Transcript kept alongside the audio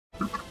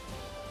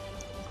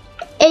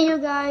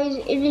guys,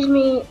 it is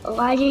me,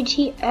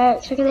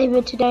 ElijahTX. Look at the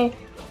video today.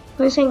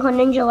 We're playing called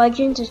Ninja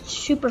Legends. It's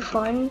super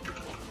fun.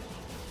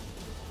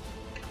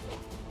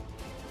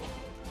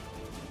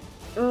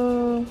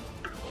 Okay.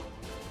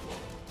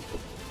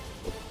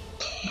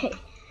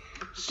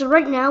 So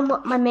right now,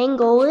 what my main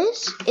goal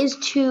is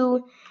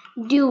to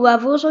do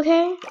levels,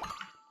 okay?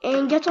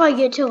 And get to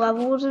get to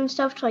levels and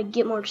stuff to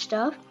get more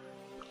stuff.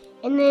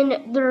 And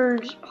then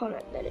there's, hold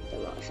on, that is the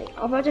wrong thing.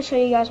 I'm about to show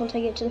you guys once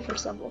I get to the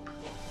first level.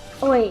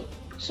 Oh wait,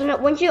 so now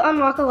once you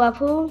unlock a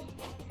level,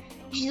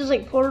 you see those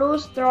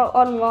portals, they're all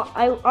unlocked.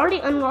 I already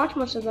unlocked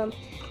most of them,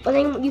 but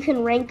then you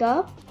can rank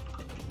up.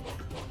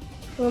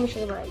 So let me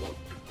show you what I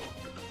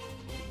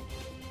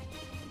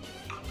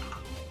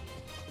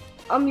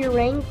mean. Your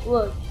rank,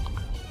 look.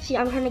 See,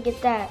 I'm trying to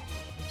get that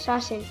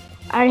assassin.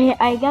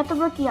 I got the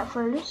rookie at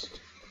first.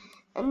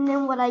 And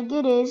then what I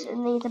get is,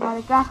 and then it's about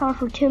a graph card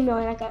for 2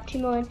 million. I got 2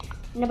 million.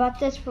 And I bought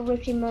this for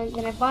 15 million.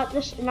 Then I bought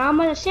this. And now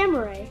I'm on a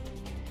samurai.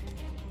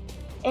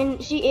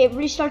 And see, it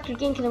restarts the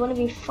game because it wouldn't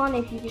be fun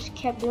if you just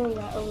kept doing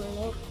that over and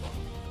over.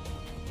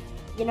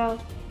 You know?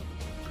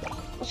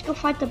 Let's go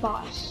fight the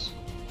boss.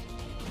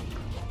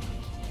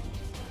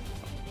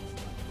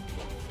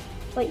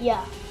 But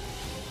yeah.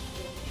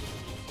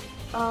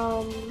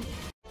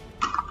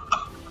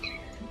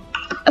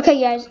 Okay,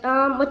 guys.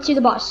 Let's do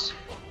the boss.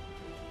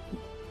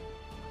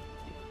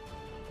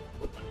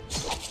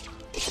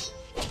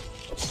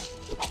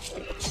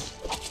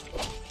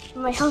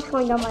 My health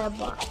going down by a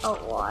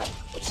lot.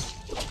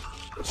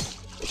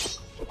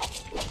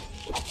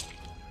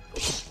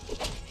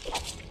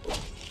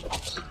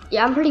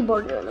 Yeah, I'm pretty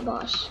bored doing the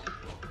boss.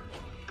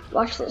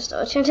 Watch this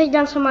though. It's gonna take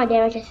down some of my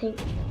damage, I think.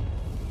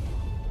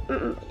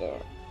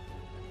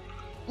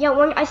 Yeah,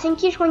 I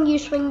think it's when you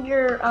swing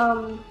your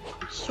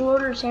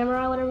sword or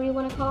samurai, whatever you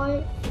want to call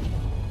it.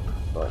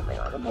 Oh my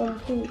god,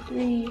 1, 2,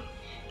 3.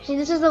 See,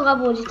 this is the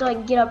level. You have to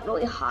get up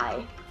really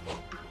high.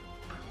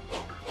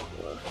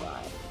 4,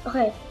 5.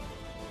 Okay.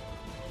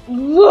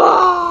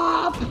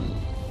 Whoa!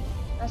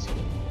 That's good.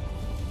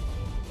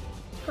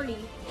 Pretty.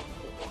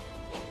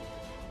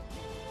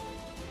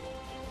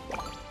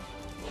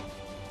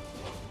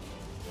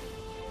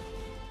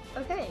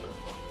 Okay.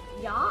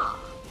 Yeah.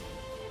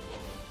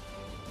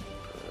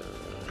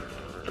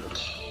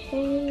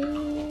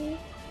 Okay.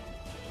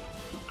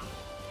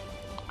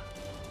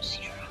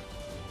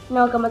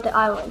 Now I'm at the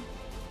island.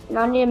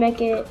 Now I need to make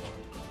it.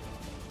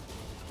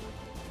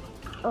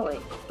 Oh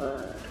wait.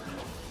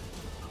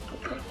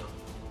 Okay.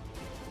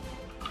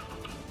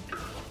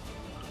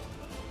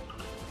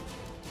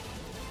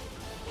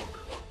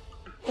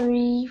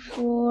 3,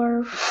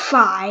 4,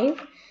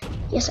 5.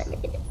 Yes, I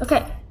made it.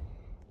 Okay.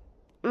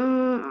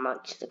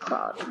 To the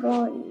cloud.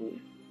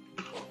 1.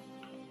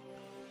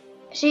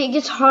 See, it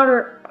gets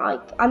harder.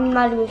 I'm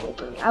not even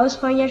thinking. I was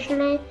playing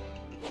yesterday.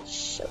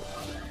 So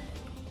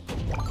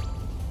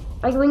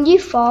hard. When you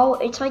fall,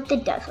 it's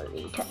the death of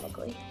you,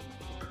 technically.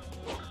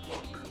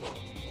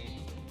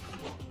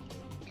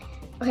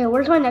 Okay,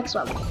 where's my next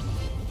level?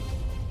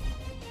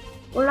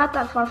 We're not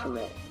that far from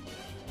it.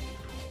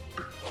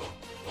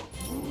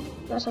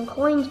 Got some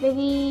coins,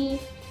 baby.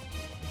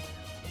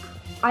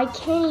 I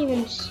can't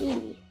even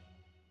see.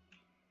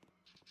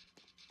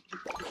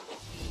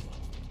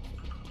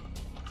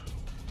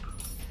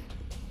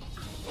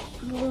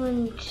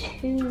 1,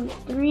 2,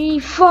 3,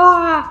 4.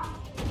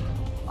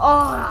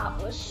 Oh,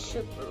 that was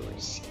super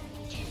risky.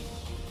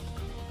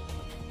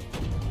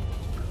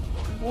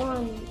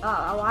 1.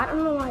 I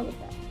don't know why I did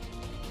that.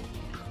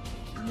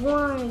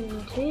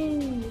 1,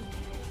 2.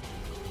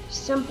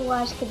 Simple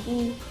as could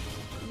be.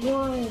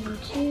 1,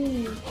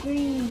 2,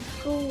 3,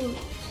 4.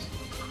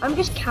 I'm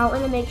just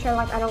counting to make sure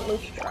I don't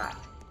lose track.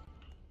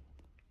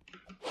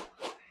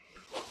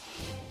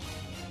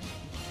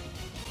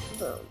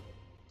 Boom.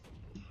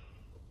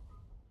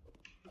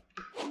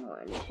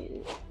 1,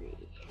 2, 3.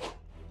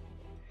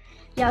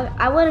 Yeah,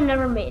 I would have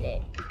never made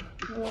it.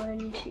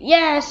 1, 2.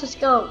 Yes, let's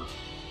go.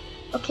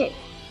 Okay.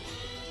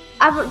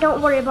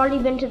 Don't worry, I've already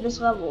been to this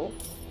level.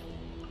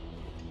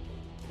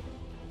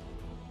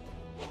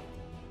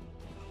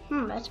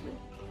 That's good.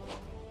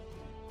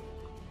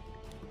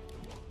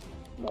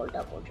 More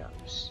double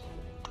jumps.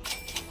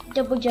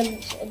 Double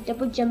jumps.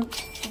 Double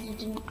jumps.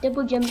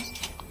 Double jumps.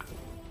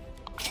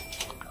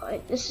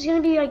 Alright, this is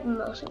gonna be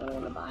most of what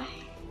I'm gonna buy.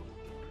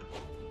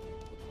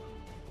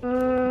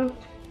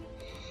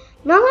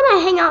 Now I'm gonna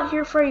hang out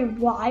here for a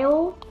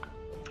while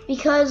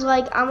because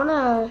I'm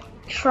gonna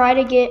try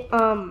to get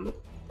a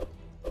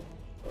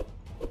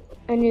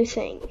new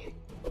thing.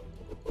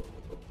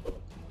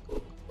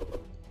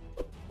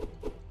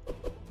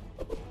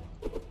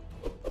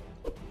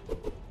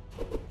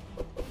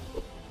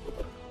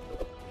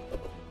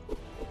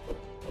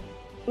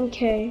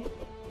 Okay.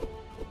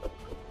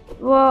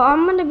 Well,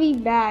 I'm gonna be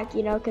back,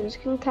 because it's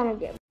gonna kind of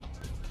get.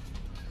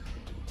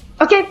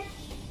 Okay.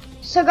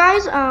 So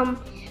guys,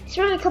 it's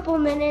been a couple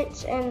of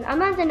minutes, and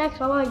I'm at the next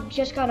level. I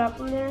just got up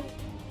from there,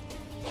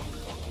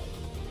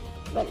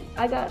 but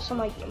I got some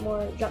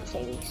more jump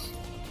savings.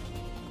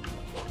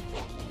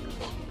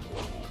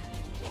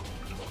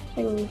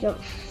 can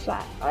jump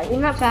fast.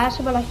 Not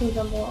faster, but I can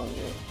jump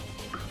longer.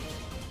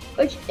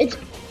 Which it's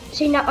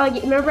see now.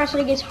 Remember I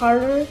said it gets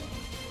harder.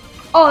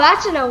 Oh,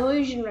 that's an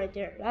illusion right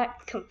there.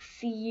 That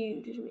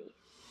confused me.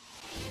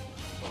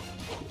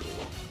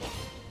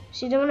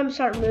 See, then when I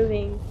start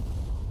moving.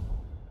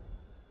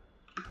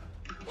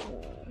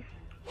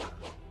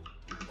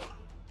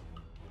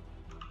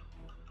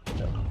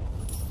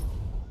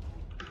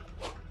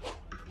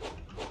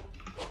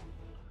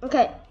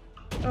 Okay.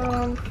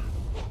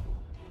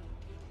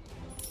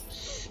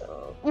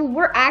 So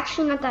we're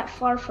actually not that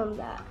far from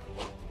that.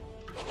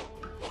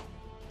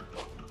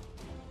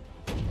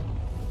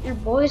 Your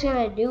boy's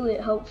gonna do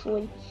it,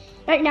 hopefully.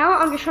 Right now,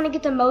 I'm just trying to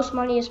get the most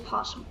money as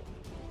possible.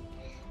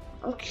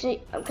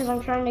 Okay, because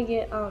I'm trying to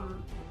get,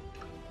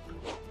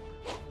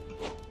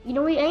 you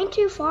know, we ain't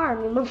too far.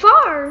 I mean, we're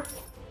far.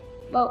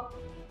 Well,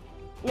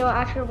 no,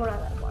 actually, we're not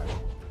that far.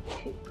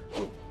 2,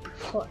 3,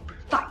 4,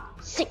 5,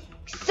 6,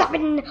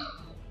 7.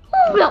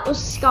 Oh, that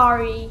was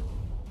scary.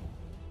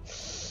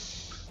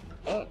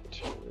 And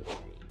 2, 3,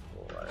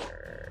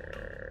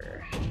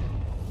 4.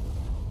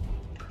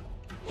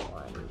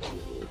 1,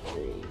 2,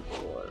 3,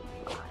 4,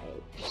 5,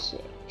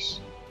 6.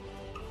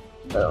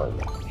 Boom.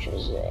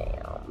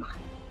 Shazam.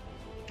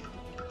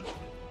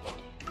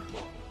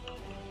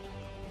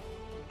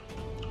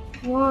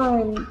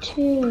 One,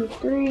 2,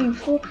 3,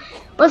 4.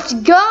 Let's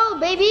go,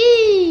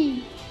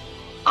 baby!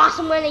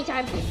 Awesome winning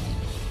time.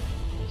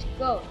 Let's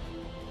go.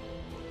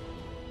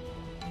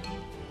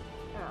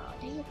 Oh,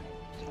 dang it.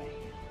 Sorry.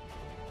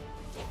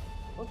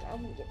 Okay,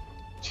 I'm gonna get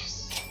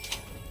yes.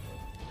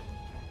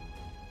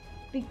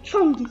 Big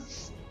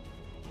chungus.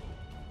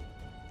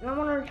 I don't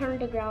want to return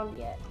to ground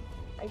yet.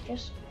 I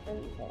just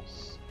earned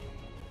this.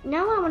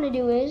 Now what I want to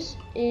do is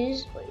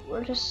wait,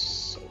 we're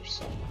just safe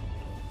zone.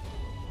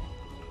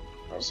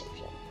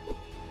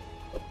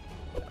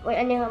 Wait,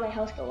 I need to let my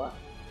health go up.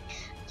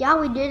 Yeah,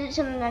 we did it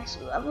to the next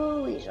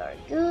level. We are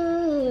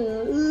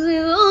good.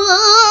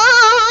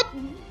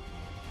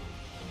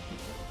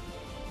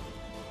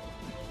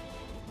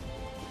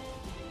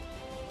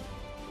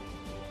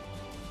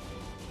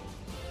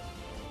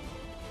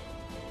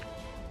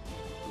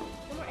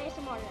 No more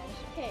ASMR guys.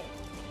 Okay.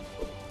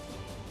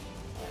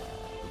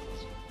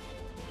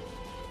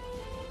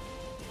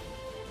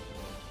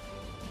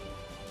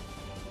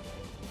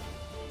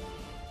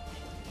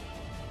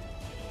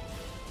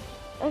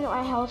 Look at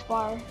my health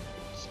bar.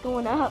 It's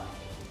going up.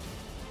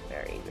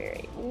 Very,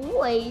 very.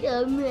 Wait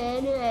a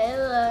minute.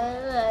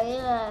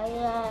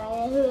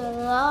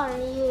 Who are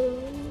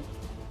you?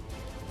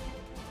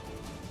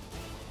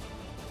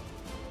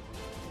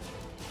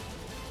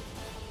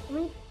 How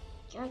many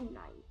got 9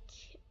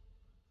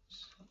 kills?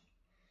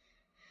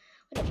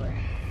 Whatever.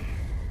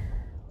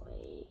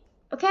 Wait.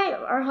 Okay,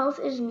 our health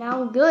is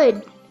now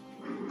good.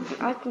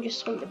 I can just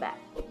swing it back.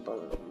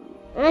 Boom.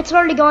 And it's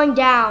already going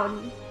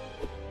down.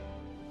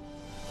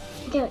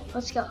 Okay,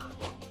 let's go.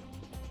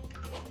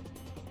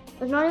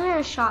 There's not even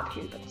a shop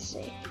here, but let's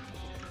see.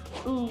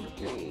 2,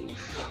 3,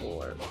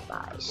 4,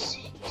 5,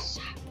 6,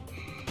 7.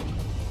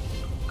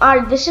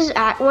 Alright, this is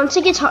once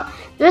it gets hard.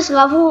 This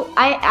level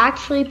I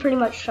actually pretty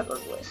much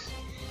struggled with.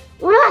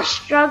 Well, not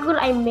struggled,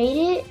 I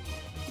made it,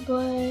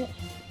 but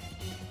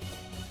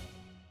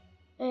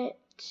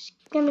it's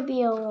gonna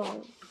be a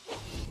long.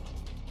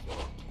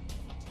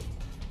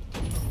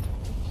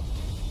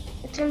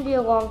 It's gonna be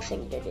a long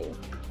thing to do.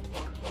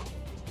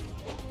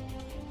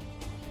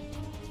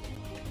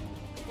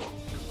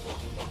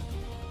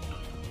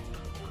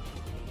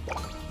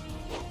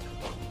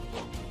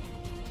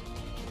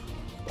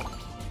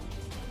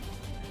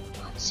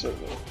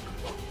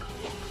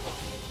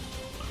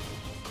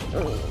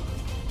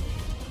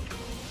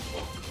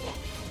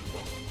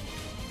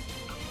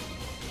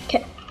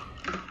 Okay.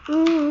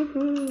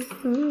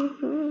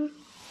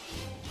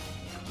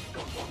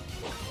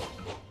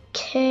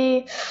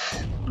 Okay.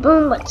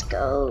 Boom, let's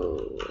go.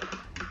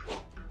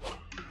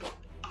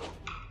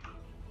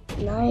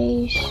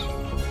 Nice.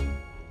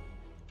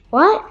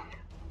 What?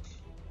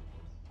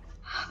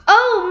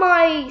 Oh,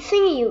 my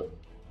thingy.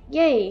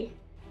 Yay.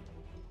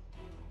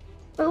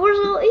 But where's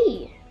little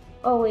E?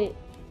 Oh, wait.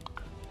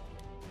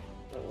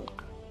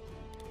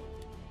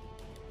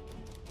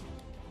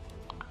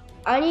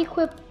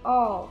 Unequip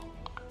all.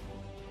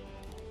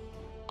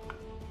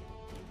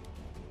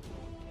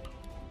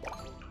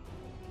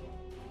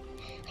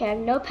 Okay, I have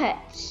no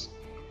pets.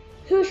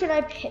 Who should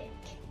I pick?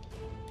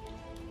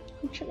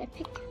 Who should I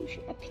pick? Who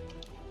should I pick?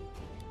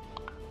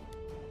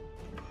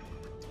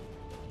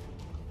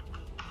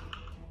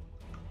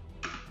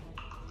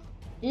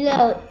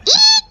 Little E!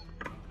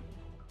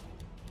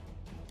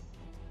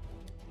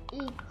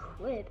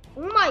 Equip.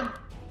 Oh my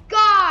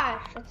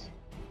gosh! That's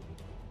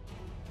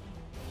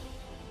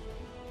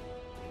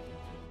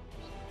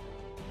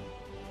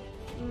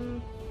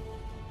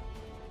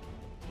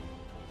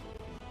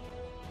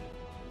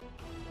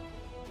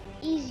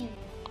easy.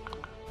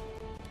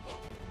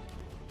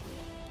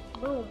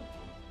 Boom.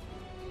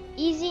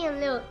 Easy and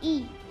little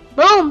E.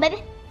 Boom,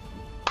 baby.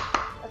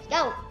 Let's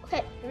go.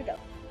 Okay, here we go.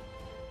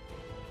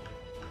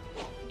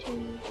 2,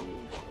 3,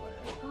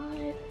 4,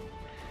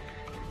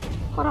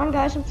 Hold on,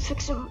 guys. I'm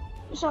fixing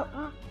something.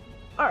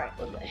 All right.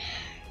 Okay.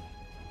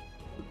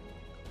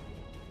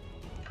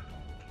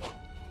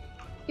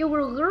 Yo,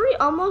 we're literally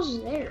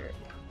almost there.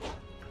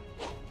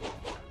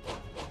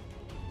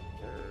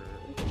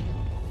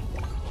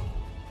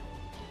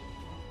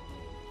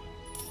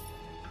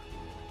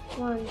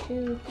 One,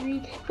 two,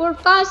 3, 4,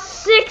 5,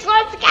 6.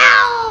 Let's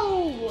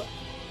go!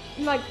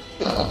 I'm like,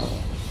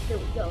 here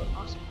we go.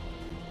 Awesome.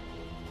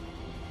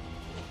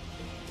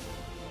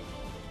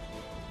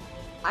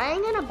 I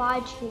ain't gonna buy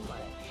too much,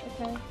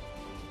 okay?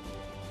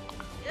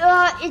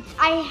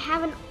 I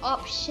have an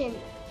option.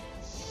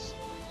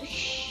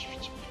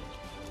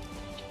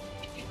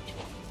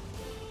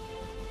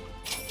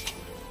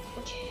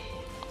 Okay.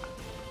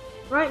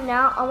 Right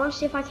now, I want to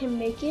see if I can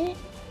make it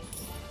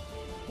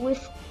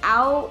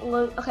without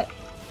okay.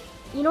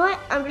 You know what?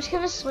 I'm just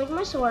gonna swing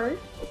my sword.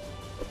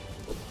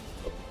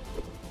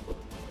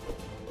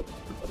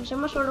 I'm swinging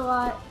my sword a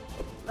lot.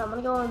 I'm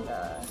gonna go in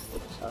the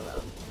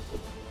solo.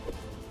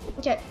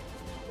 Okay.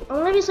 I'm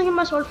gonna be swinging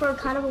my sword for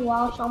kind of a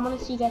while, so I'm gonna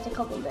see you guys in a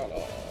couple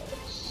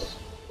minutes.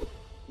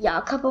 Yeah,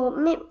 a couple.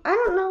 Maybe, I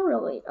don't know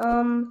really.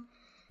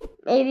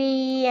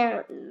 Maybe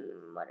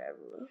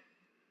whatever.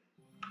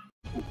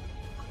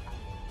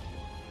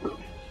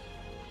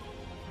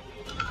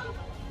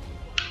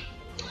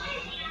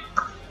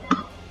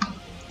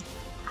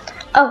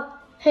 Oh,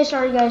 hey,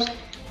 sorry guys.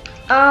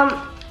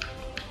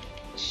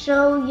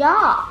 So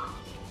yeah,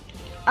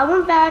 I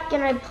went back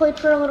and I played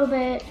for a little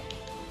bit.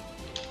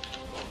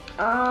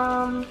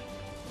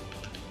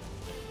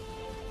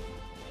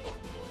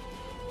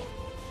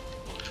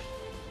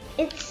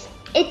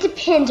 It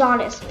depends,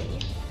 honestly.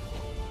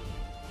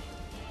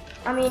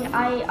 I mean,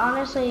 I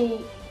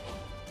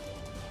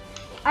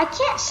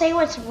can't say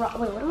what's wrong.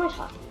 Wait, what am I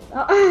talking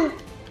about?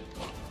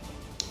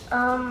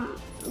 I'm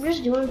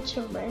just doing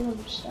some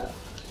random stuff.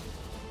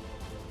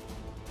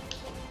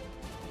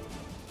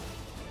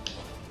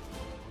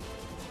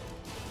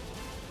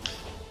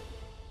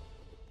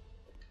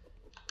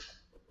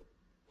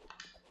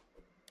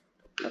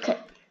 Okay.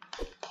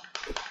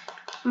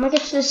 I'm gonna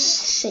get to the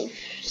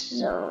safe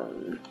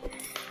zone.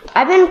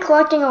 I've been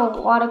collecting a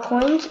lot of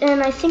coins,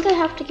 and I think I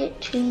have to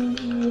get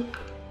to,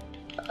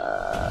 I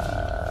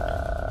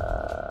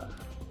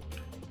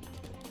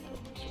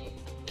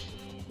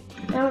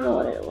don't know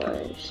what it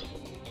was.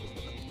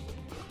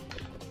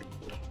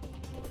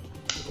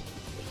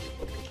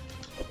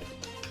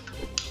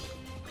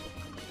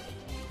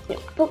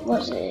 What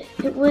was it?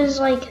 It was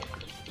like,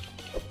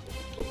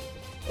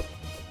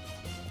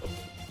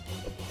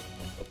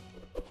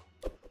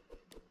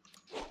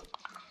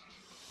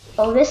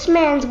 oh, this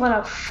man's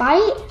wanna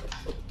fight?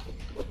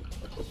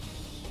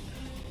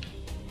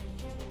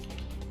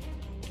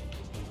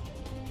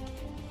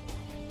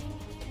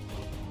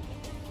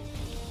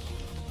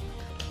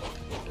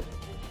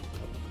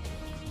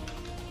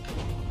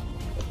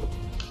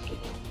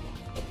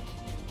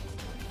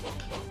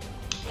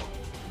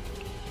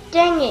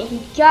 Dang it, he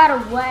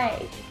got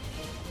away.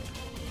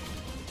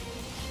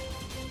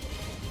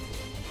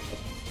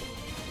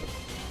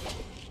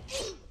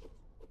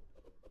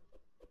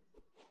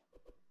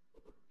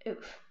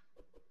 Oof.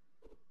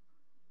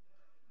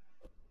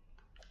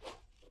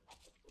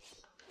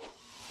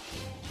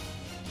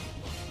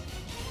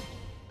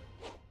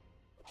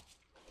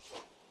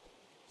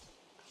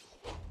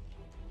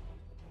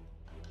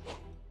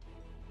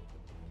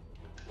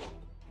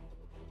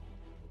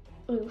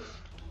 Oof.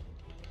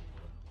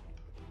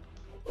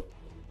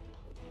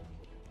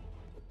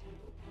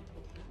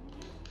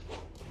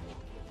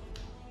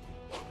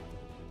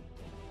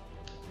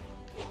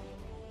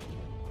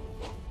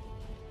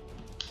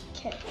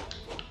 Okay.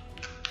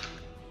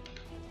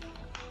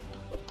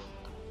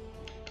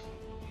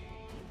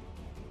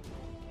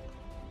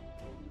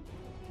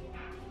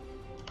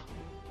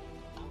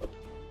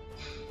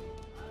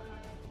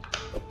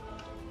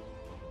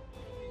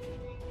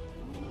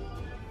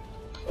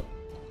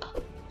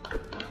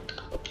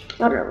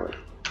 Whatever.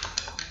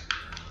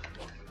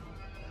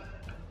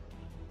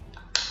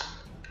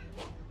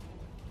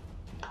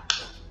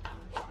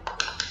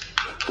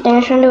 Then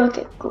I'm trying to look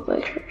at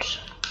Google pictures.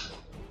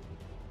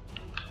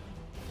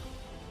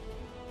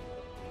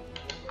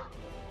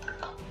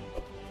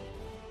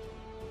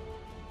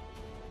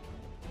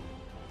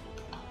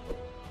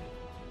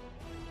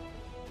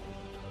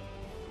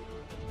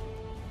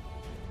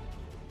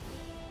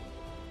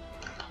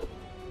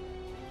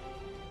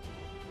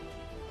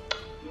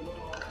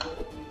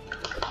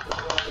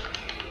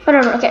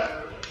 Whatever, okay.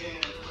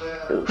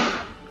 Oof.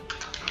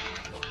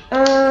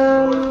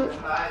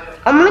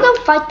 I'm gonna go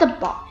fight the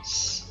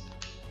boss.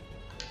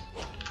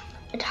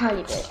 A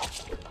tiny bit.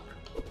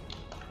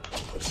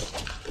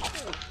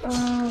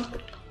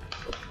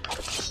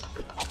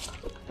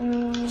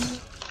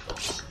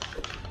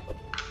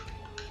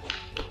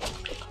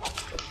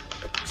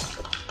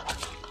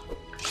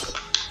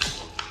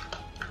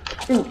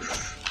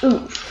 Oof, oof, oof,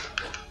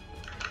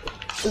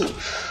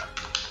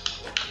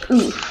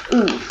 oof,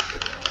 oof.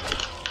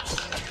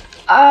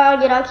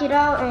 Get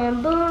out,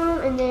 and boom,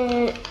 and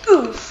then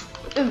oof,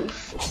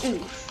 oof,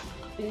 oof,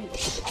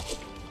 oof.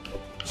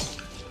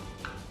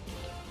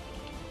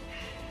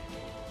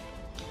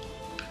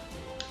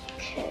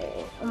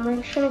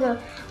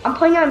 I'm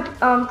playing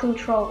on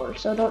controller,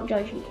 so don't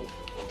judge me.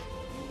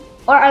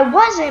 Or I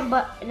wasn't,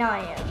 but now I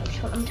am.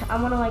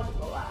 I want to like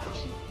relax.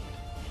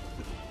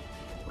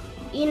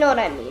 You know what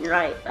I mean,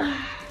 right?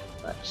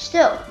 But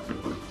still.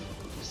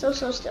 Still.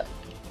 Let's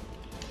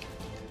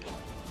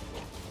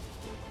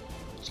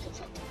go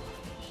fight the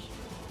boss.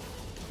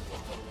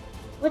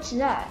 What's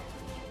that?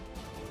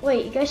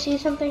 Wait, you guys see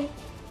something?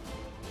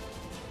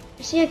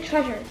 I see a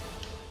treasure.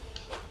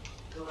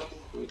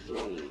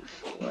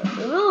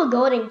 Ooh,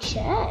 golden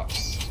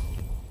chest.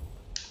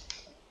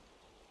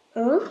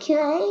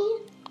 Okay.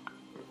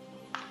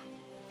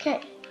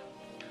 Okay.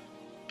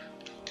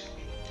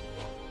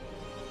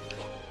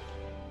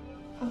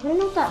 I wanna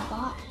know that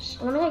boss.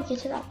 I wanna get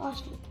to that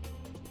boss.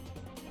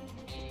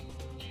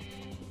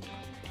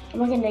 I'm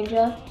like a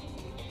ninja.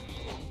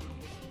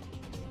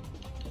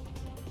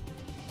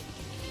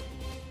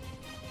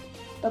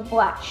 The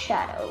Black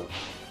Shadow.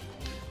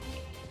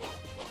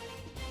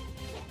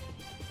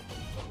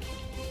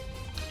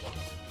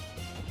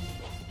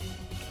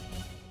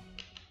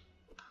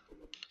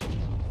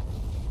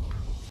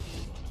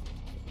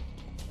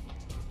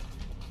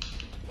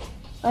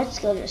 Let's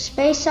go to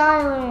Space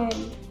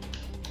Island.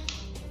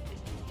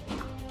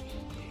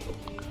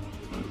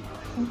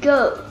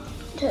 Go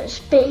to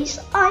Space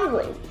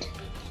Island.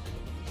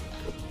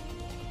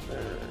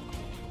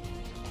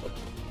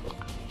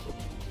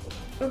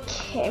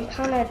 Okay, I'm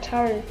kind of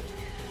tired of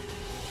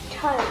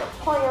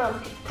playing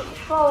on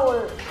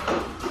controller.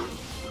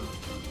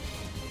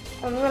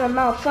 I'm gonna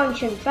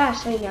malfunction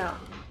fastly now.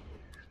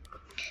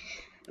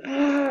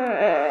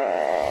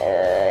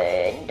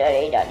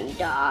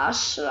 Da-dee-da-dee-da,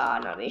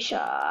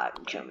 Slanavisha,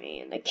 Jimmy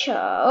in the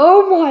cow.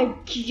 Oh my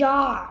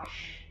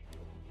gosh!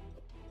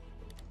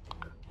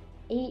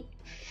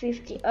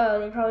 850. Oh,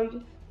 they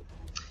probably.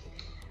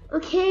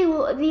 Okay,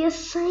 well, the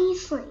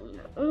assassin.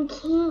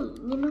 Okay,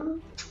 you know.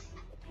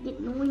 You get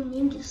 9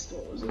 ninja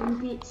stars,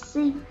 and you get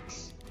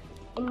 6,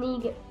 and then you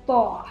get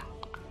 4.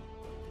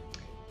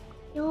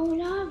 No,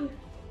 no.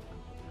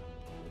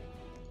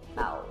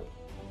 Ow.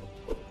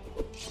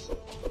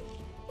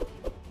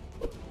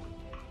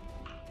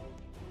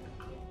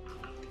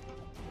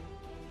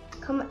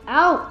 Come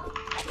out.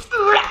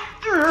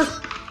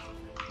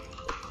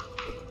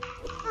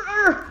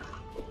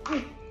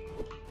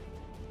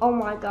 Oh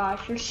my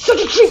gosh, you're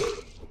such a cheat.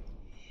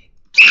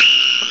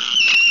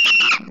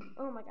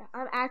 Oh my god,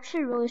 I'm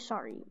actually really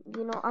sorry.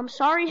 You know, I'm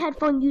sorry,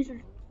 headphone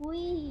users.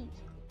 Please.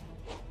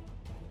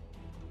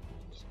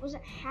 Just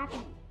wasn't happy.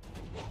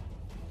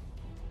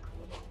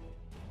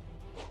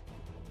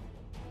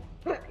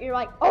 You're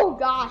like, oh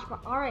gosh,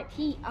 but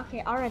RIP.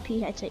 Okay,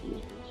 RIP headset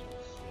users.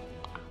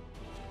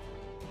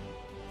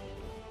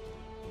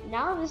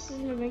 Now this is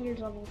an Avengers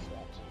level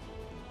threat.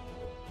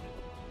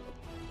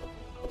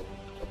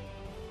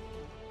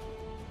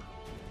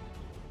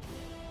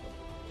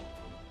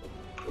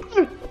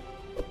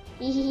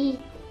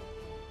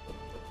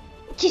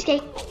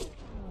 Cheesecake.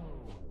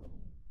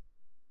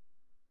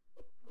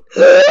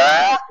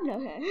 No,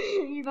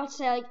 you're about to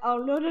say like, oh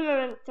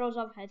no, throws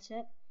off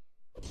headset.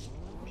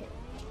 Okay.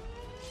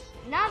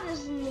 Now this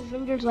is an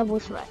Avengers level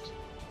threat.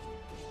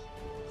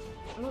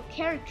 I don't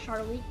care,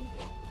 Charlie.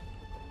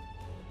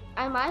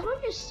 I might as well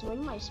just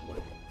swing my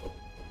sword.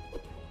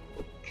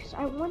 Cause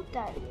I want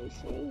that new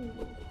thing.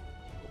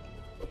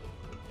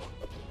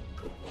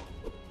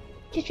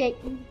 Cheesecake.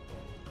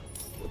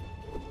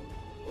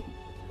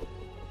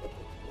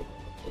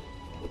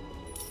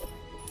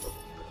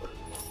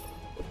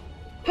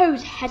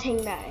 Who's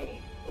hitting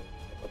me?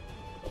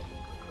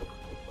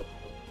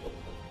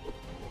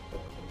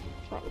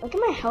 Look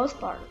at my health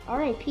bar.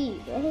 RIP,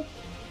 bro.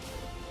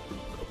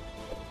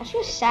 That's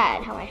just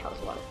sad how my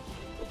health bar.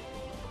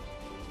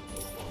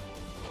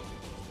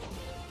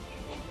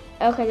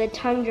 Okay, the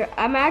tundra.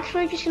 I'm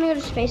actually just gonna go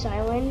to Space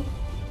Island.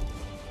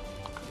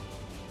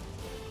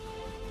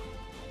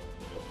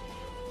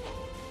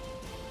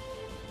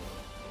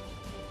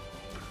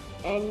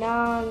 And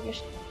now I'm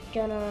just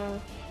gonna.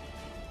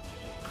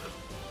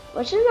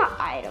 What's in the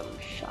item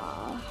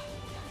shop?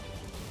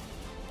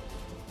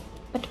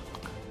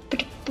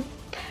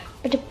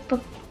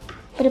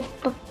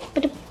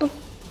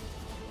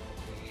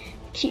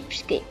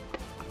 Cheapskate.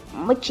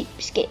 My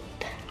cheapskate.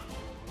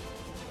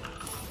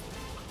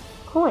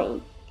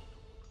 Coin.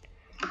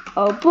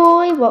 Oh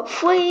boy, what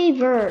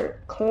flavor?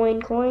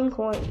 Coin.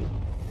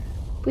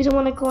 Please don't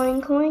want a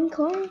coin.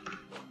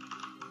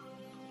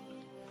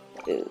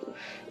 Oof.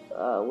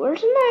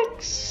 Where's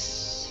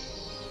next?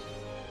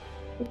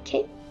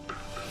 Okay.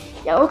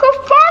 Now look how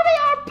far they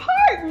are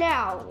apart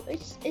now.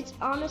 It's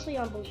honestly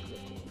unbelievable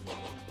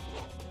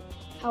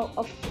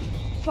how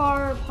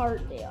far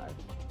apart they are.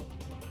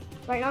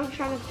 Right now I'm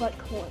trying to collect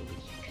coins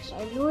because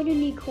I really do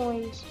need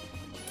coins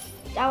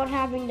without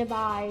having to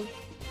buy.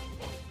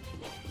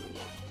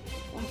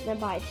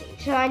 Things.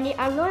 So I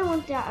really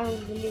want that out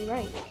of the new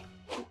rank.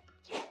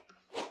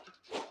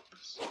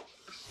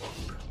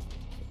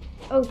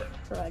 Oh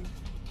crud!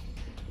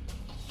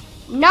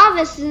 Now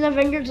this is an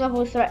Avengers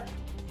level threat.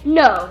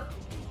 No.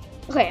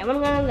 Okay, I'm gonna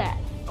go to that.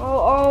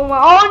 Oh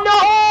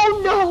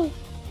no!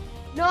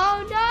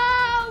 No,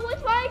 no!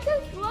 What's my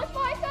turn? What's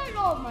my turn?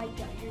 Oh my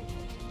god.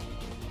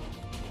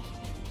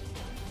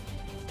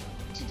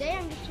 Today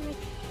I'm just gonna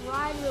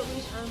try to at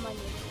least earn my new.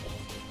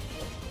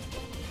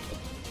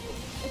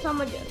 That's all I'm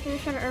gonna do. I'm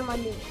just trying to earn my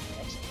new.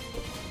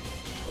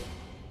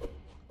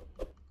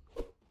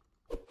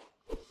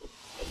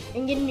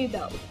 And get a new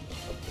belt.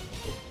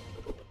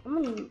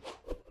 I'm gonna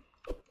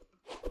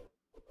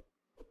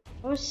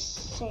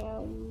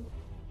Sam.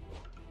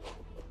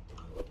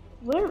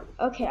 Where?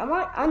 Okay,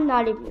 I'm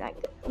not even that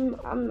good.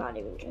 I'm not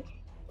even joking.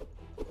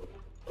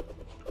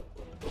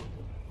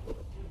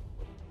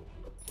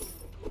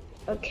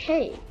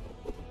 Okay.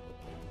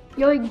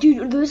 Yo,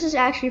 dude, this is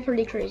actually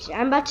pretty crazy.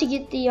 I'm about to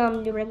get the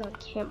new ring on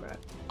camera.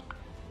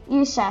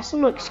 The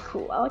assassin looks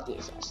cool. I like the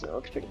assassin. It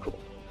looks pretty cool.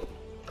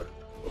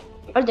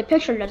 Or the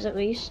picture does at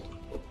least.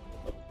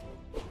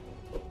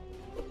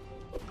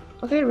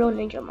 Okay, real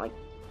ninja. I'm like,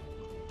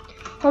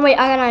 oh wait,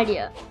 I got an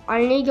idea.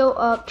 I need to go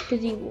up to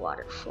the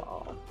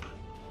waterfall.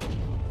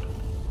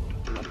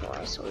 Oh,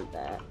 I saw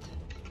that.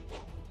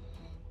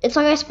 It's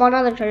like I spawned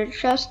on the treasure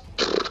chest.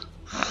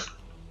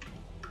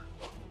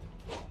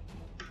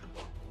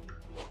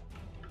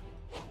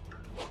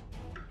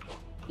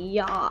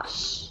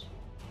 Yas.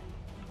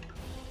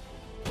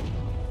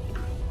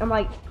 I'm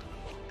like,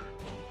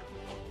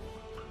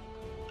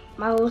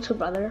 my little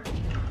brother.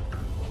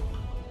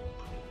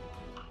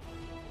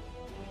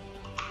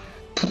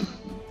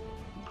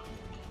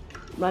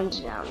 Runs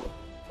down.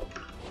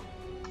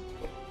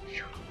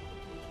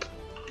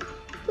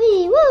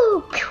 Wee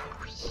woo!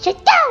 Sit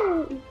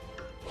down!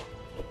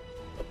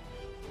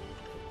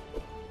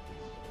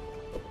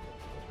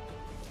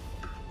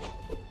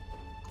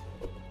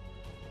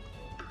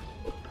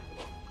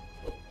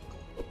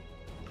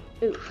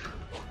 Oof.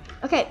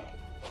 Okay.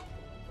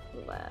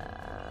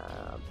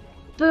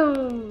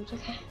 Boom.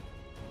 Okay.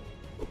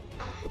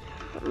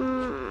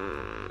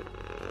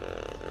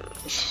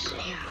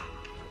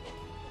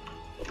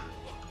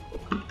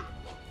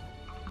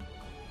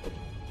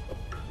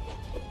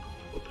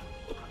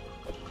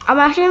 I'm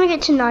actually gonna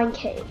get to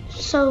 9K.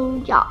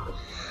 So yeah.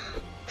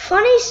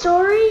 Funny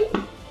story.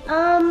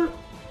 Well.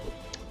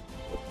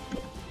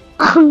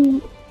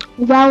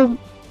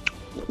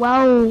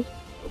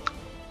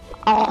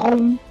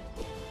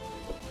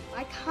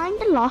 I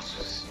kinda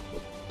lost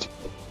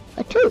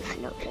a tooth.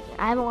 No,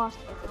 I haven't lost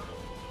it.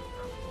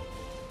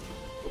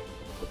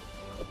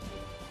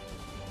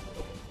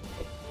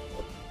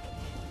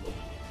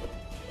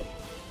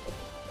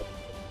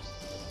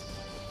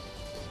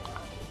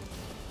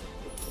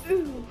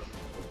 Ooh.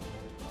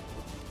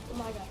 Oh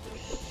my god, you're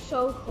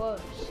so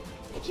close.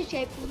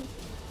 Escape.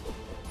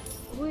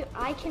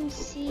 I can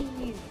see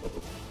you.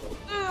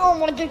 Oh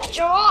my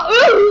god.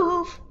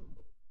 Oof.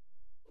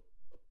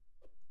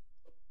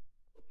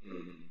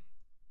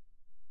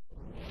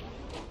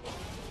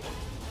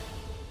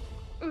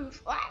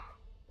 Oof. Ah.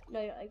 No,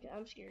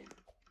 I'm scared.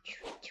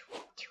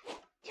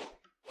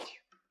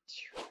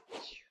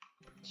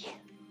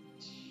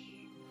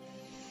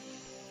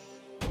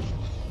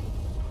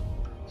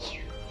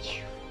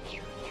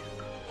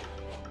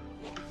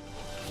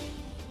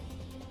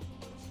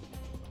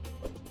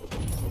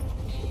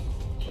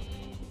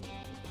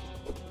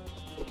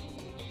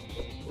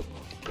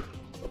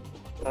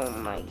 Oh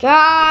my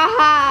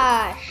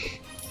gosh!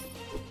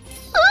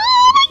 Oh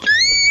my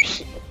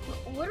gosh!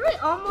 Literally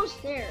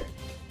almost there.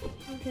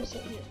 I'm gonna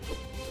sit here.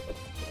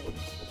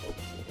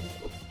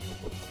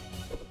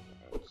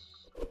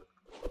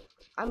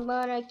 I'm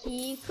gonna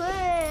keep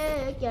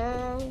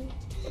clicking,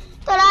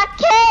 but I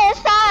can't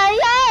stop.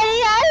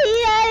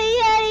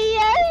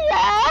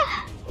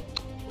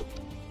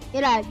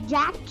 Get a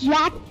jack.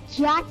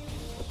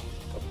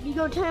 You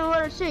go tell me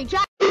what to say,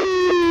 Jack.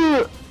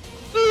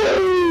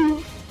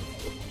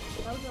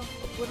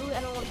 Literally,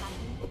 I don't want to happen.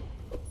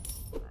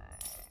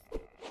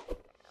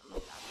 Oh my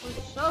god,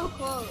 we're so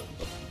close.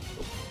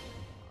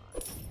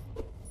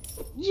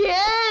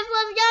 Yes,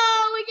 let's go!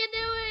 We can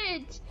do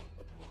it!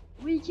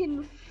 We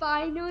can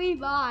finally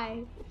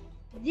buy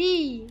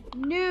the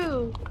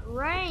new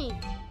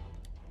rank.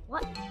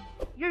 What?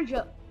 You're a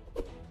joke.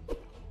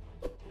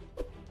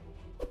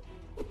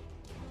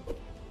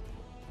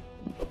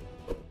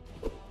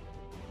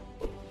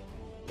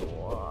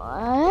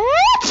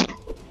 What?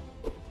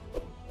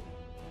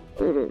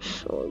 It is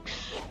so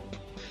expensive.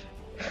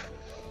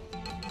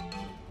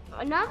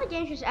 Now the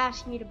game's just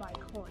asking me to buy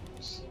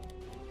coins.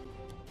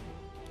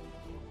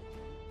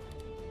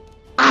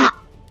 Ah!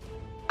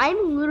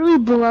 I'm literally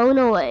blown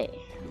away.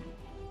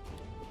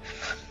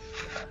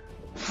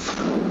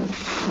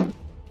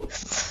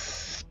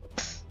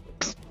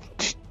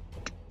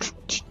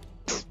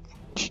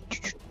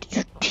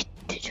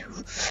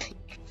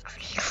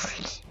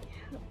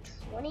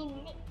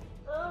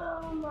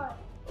 Oh my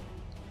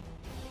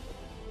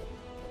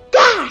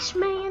gosh,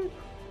 man!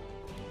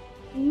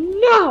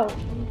 No!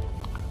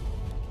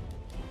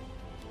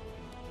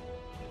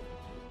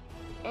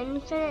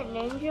 Infinite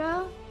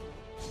Ninja?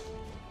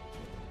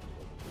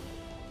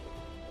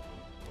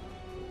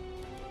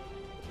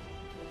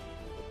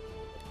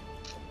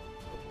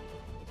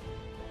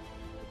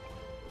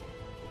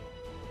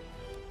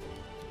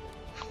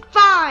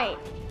 fine.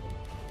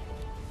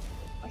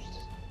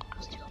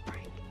 Let's do a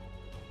prank.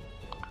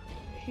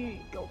 Here you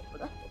go,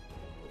 brother.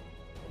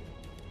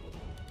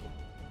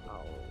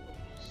 Oh,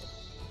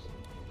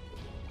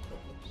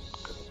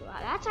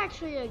 that's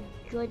actually a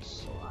good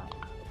slot.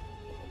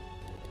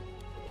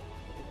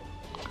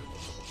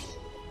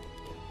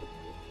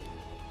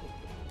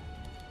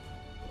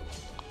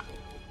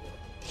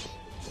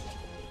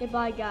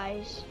 Goodbye,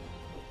 guys.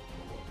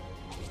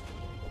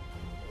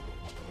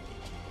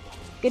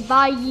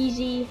 Goodbye,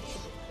 Yeezy.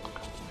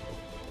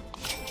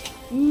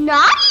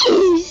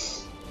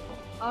 Nice!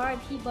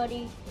 R.I.P.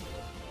 buddy.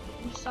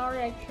 I'm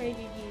sorry I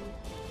traded you.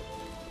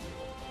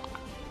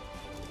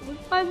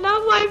 But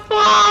not my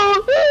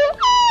fault!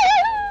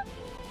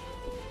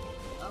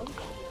 Oh.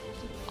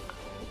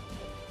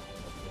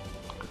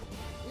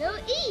 Lil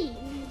E!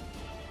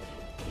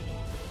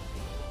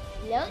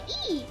 Lil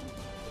E!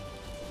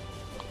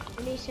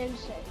 Any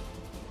sensei.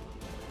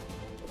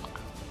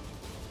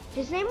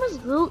 His name was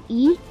Lil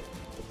E?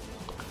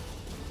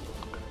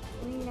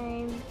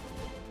 Name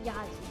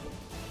Yazi.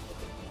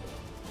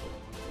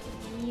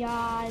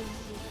 Yazi.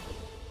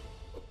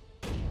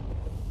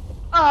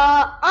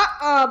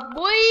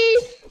 Boy.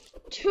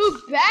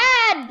 Too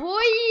bad,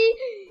 boy.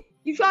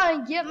 You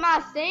trying to get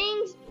my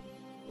things?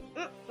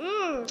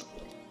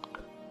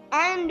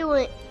 I ain't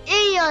doing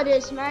any of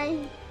this,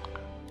 man.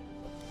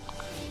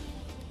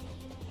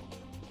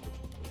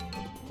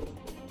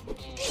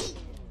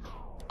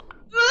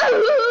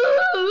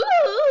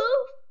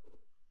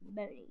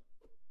 Benny.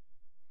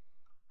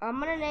 I'm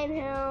gonna name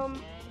him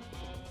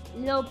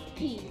Lil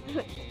P.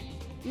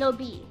 Lil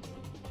B.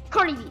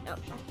 Cardi B. No.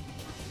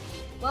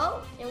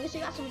 Well, at least I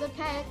got some good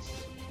pets.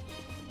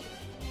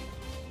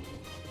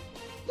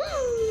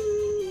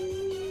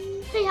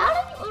 Hey, how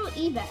did you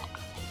little E back?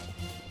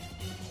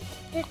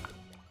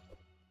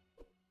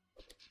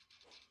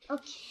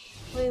 Okay.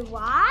 Wait,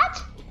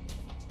 what?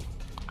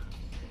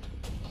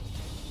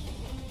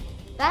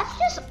 That's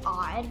just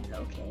odd.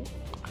 Okay.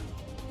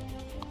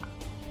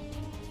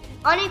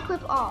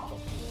 Unequip all.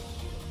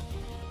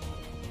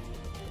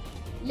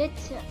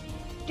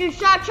 Dude,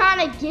 stop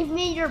trying to give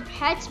me your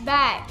pets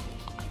back.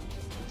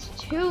 It's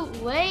too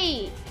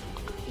late.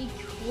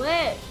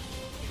 Equip.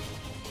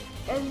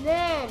 And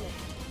then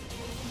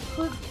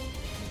put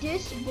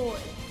this boy.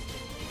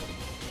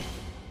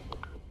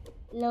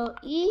 Lil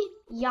E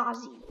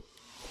Yazi.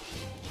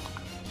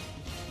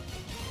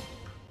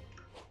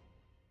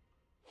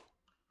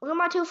 Look at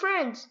my two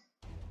friends.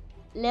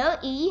 Lil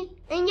E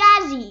and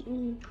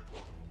Yazi.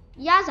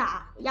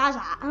 Yaza.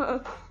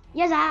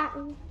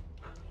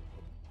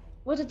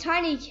 Was a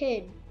tiny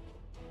kid.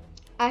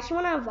 I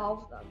actually want to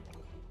evolve them.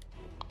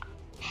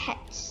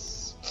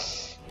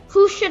 Pets.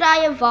 Who should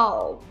I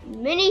evolve?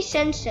 Mini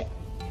Sensei.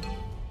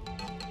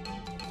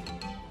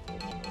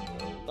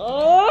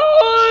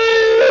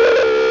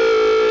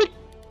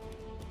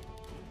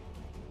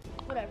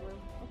 Whatever.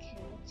 Okay,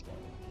 let's go.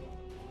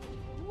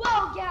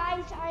 Well,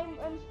 guys, I'm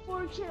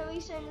unfortunately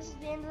saying this is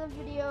the end of the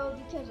video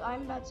because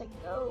I'm about to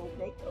go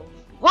make a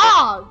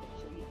vlog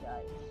for you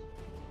guys.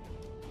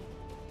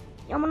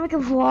 I'm gonna make a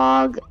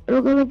vlog.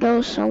 We're gonna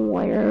go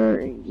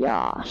somewhere.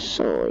 Yeah,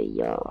 so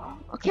yeah.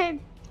 Okay,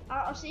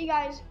 I'll see you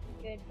guys.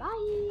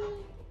 Goodbye.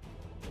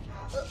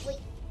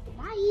 Wait,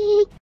 bye.